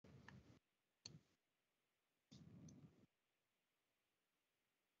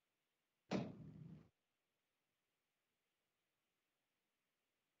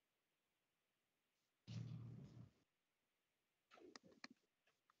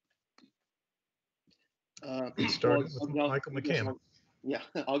Get Well, started with Michael McCammon. yeah,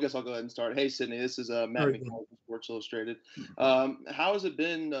 I guess I'll go ahead and start. Hey, Sydney, this is Matt Very good. McCall from Sports Illustrated. How has it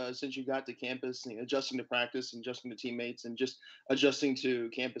been since you got to campus, adjusting to practice, and adjusting to teammates, and just adjusting to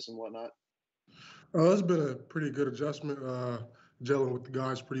campus and whatnot? It's been a pretty good adjustment, gelling with the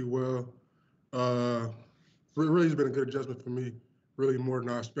guys pretty well. Uh, really, it's been a good adjustment for me, really more than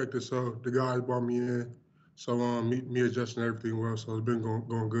I expected. So the guys brought me in, so me adjusting everything well. So it's been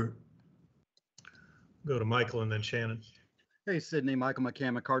going good. Go to Michael and then Shannon. Hey, Sydney, Michael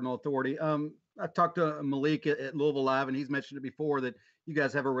McCammon, Cardinal Authority. I talked to Malik at Louisville Live, and he's mentioned it before that you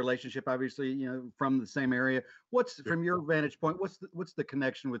guys have a relationship, obviously, from the same area. From your vantage point, what's the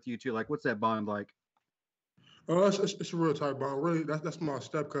connection with you two? Like, what's that bond like? It's a real tight bond. Really, that's my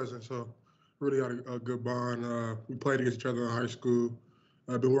step cousin. So really got a good bond. We played against each other in high school.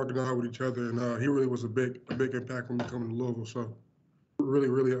 I've been working out with each other, and he really was a big impact when we coming to Louisville. So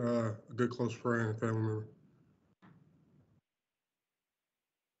really a good close friend and family member.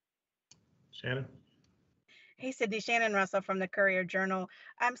 Shannon? Hey, Sydney, Shannon Russell from the Courier-Journal.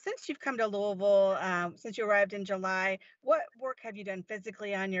 Since you've come to Louisville, since you arrived in July, what work have you done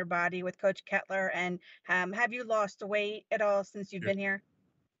physically on your body with Coach Kettler? And have you lost weight at all since you've been here?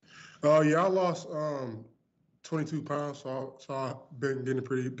 Yeah, I lost 22 pounds, so I've been getting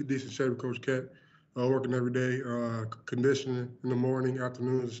pretty decent shape with Coach Kett, working every day, conditioning in the morning,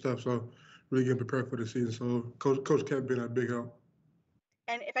 afternoons and stuff. So really getting prepared for the season. So Coach Kett been a big help.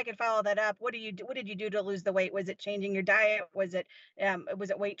 And if I could follow that up, what did you do to lose the weight? Was it changing your diet? Was it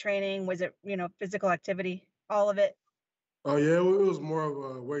weight training? Was it physical activity? All of it? Oh yeah, it was more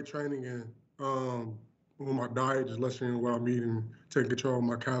of a weight training and with my diet, just listening to what I'm eating, taking control of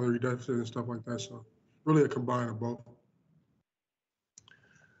my calorie deficit and stuff like that. So really a combine of both.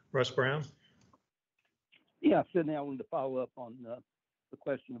 Russ Brown? Yeah, Sydney, I wanted to follow up on the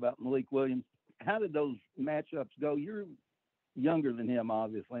question about Malik Williams. How did those matchups go? You're younger than him,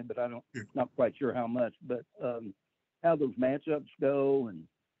 obviously, but not quite sure how much. But how those matchups go, and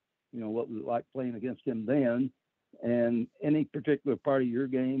what was it like playing against him then, and any particular part of your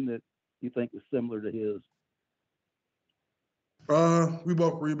game that you think was similar to his? We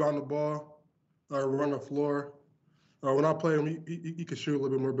both rebound the ball, run the floor. When I play him, he could shoot a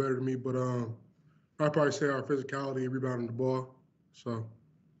little bit more better than me, but I'd probably say our physicality and rebounding the ball. So.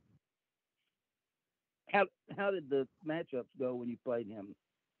 How did the matchups go when you played him?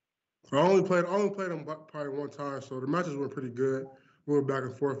 I only played him probably one time, so the matches were pretty good. We went back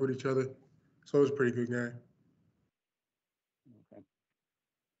and forth with each other, so it was a pretty good game. Okay.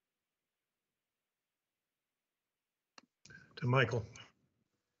 To Michael.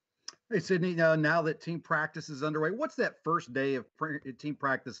 Hey, Sydney, now that team practice is underway, what's that first day of team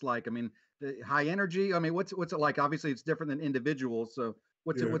practice like? I mean, the high energy. I mean, what's it like? Obviously, it's different than individuals. So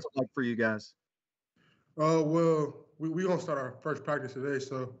what's it like for you guys? Well, we're going to start our first practice today,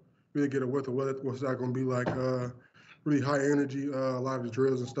 so really get a whiff of what's that going to be like. Really high energy, a lot of the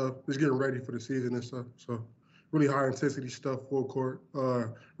drills and stuff. Just getting ready for the season and stuff. So really high intensity stuff, full court.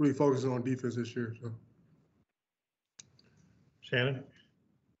 Really focusing on defense this year. So. Shannon?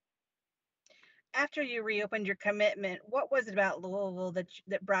 After you reopened your commitment, what was it about Louisville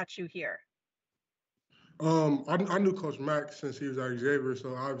that brought you here? I knew Coach Mack since he was at Xavier,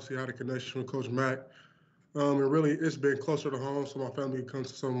 so obviously I had a connection with Coach Mack. And really, it's been closer to home, so my family comes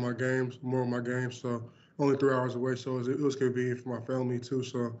to some of my games, more of my games. So only 3 hours away, so it was convenient for my family too.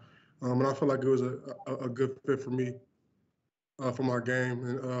 So, and I feel like it was a good fit for me for my game,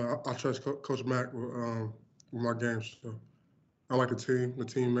 and I trust Coach Mack with my games. So I like the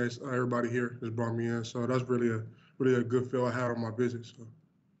teammates, everybody here has brought me in. So that's really a good feel I had on my visit. So.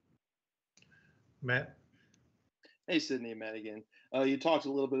 Matt? Hey, Sydney and Matt again. You talked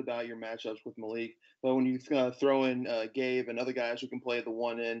a little bit about your matchups with Malik, but when you throw in Gabe and other guys who can play the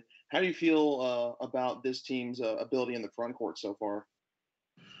one in, how do you feel about this team's ability in the front court so far?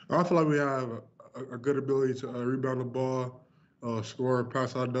 I feel like we have a good ability to rebound the ball, score,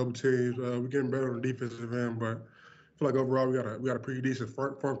 pass out double teams. We're getting better on the defensive end, but I feel like overall we got a pretty decent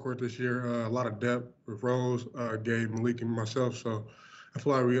front court this year. A lot of depth with Rose, Gabe, Malik, and myself. So I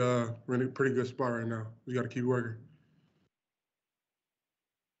feel like we're in a pretty good spot right now. We got to keep working.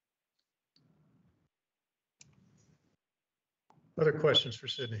 Other questions for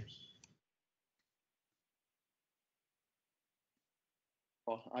Sydney?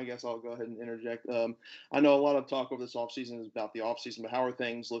 Well, I guess I'll go ahead and interject. I know a lot of talk over this offseason is about the offseason, but how are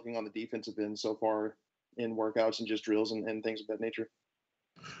things looking on the defensive end so far in workouts and just drills and things of that nature?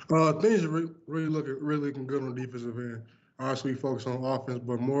 Things are really looking good on the defensive end. Obviously, we focus on offense,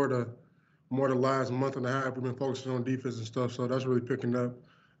 but more the last month and a half, we've been focusing on defense and stuff. So that's really picking up.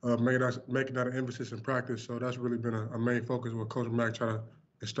 making that an emphasis in practice. So that's really been a main focus what Coach Mack try to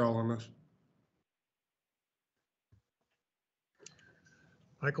install on us.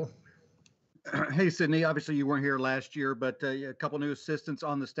 Michael? Hey, Sydney, obviously you weren't here last year, but a couple new assistants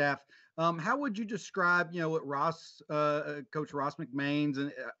on the staff. How would you describe, what Coach Ross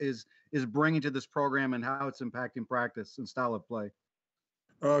McMains is bringing to this program and how it's impacting practice and style of play?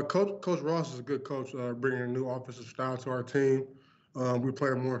 Coach Ross is a good coach, bringing a new offensive style to our team. We're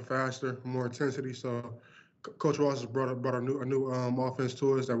playing more faster, more intensity. So Coach Ross has brought a new offense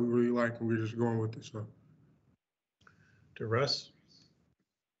to us that we really like, and we're just going with it. So. To Russ?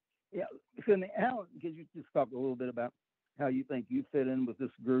 Yeah, Sydney, could you just talk a little bit about how you think you fit in with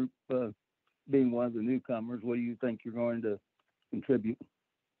this group, being one of the newcomers? What do you think you're going to contribute?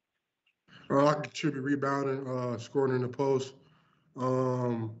 I can contribute rebounding, scoring in the post,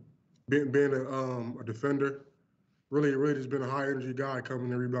 being a defender. Really just been a high energy guy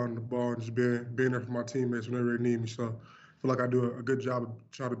coming and rebounding the ball and just being there for my teammates whenever they need me. So I feel like I do a good job of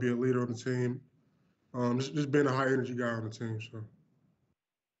trying to be a leader on the team. Just being a high energy guy on the team. So.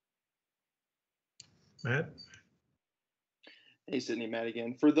 Matt? Hey, Sydney, Matt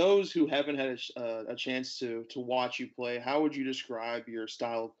again. For those who haven't had a chance to watch you play, how would you describe your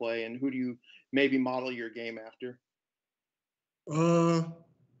style of play, and who do you maybe model your game after? I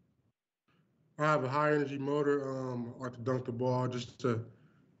have a high energy motor. I like to dunk the ball. Just a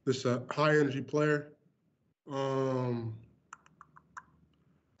high energy player. I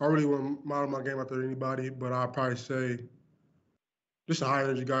really wouldn't model my game after anybody, but I'd probably say just a high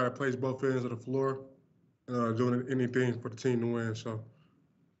energy guy that plays both ends of the floor, doing anything for the team to win. So.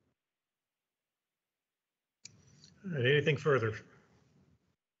 All right, anything further?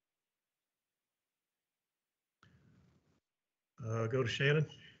 Go to Shannon.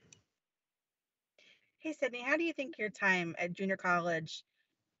 Hey, Sydney, how do you think your time at junior college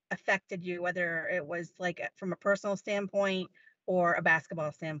affected you, whether it was like from a personal standpoint or a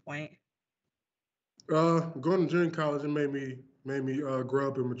basketball standpoint? Going to junior college, it made me grow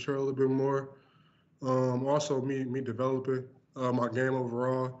up and mature a little bit more. Also, me developing my game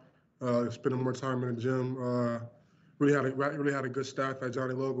overall, spending more time in the gym. Really had a good staff at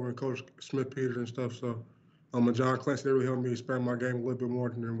Johnny Logan and Coach Smith Peters and stuff. So, and John Clancy, they really helped me expand my game a little bit more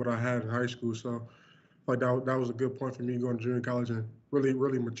than what I had in high school. So, like that was a good point for me going to junior college and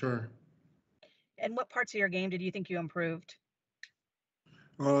really maturing. And what parts of your game did you think you improved?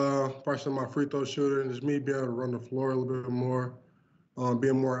 Probably my free throw shooting, just me being able to run the floor a little bit more,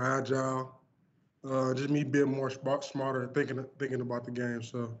 being more agile, just me being more smarter, thinking about the game.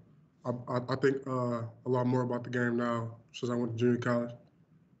 So I think a lot more about the game now since I went to junior college.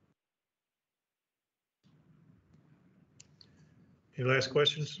 Any last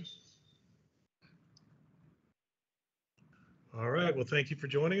questions? All right. Well, thank you for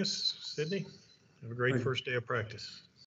joining us, Sydney. Have a great first day of practice.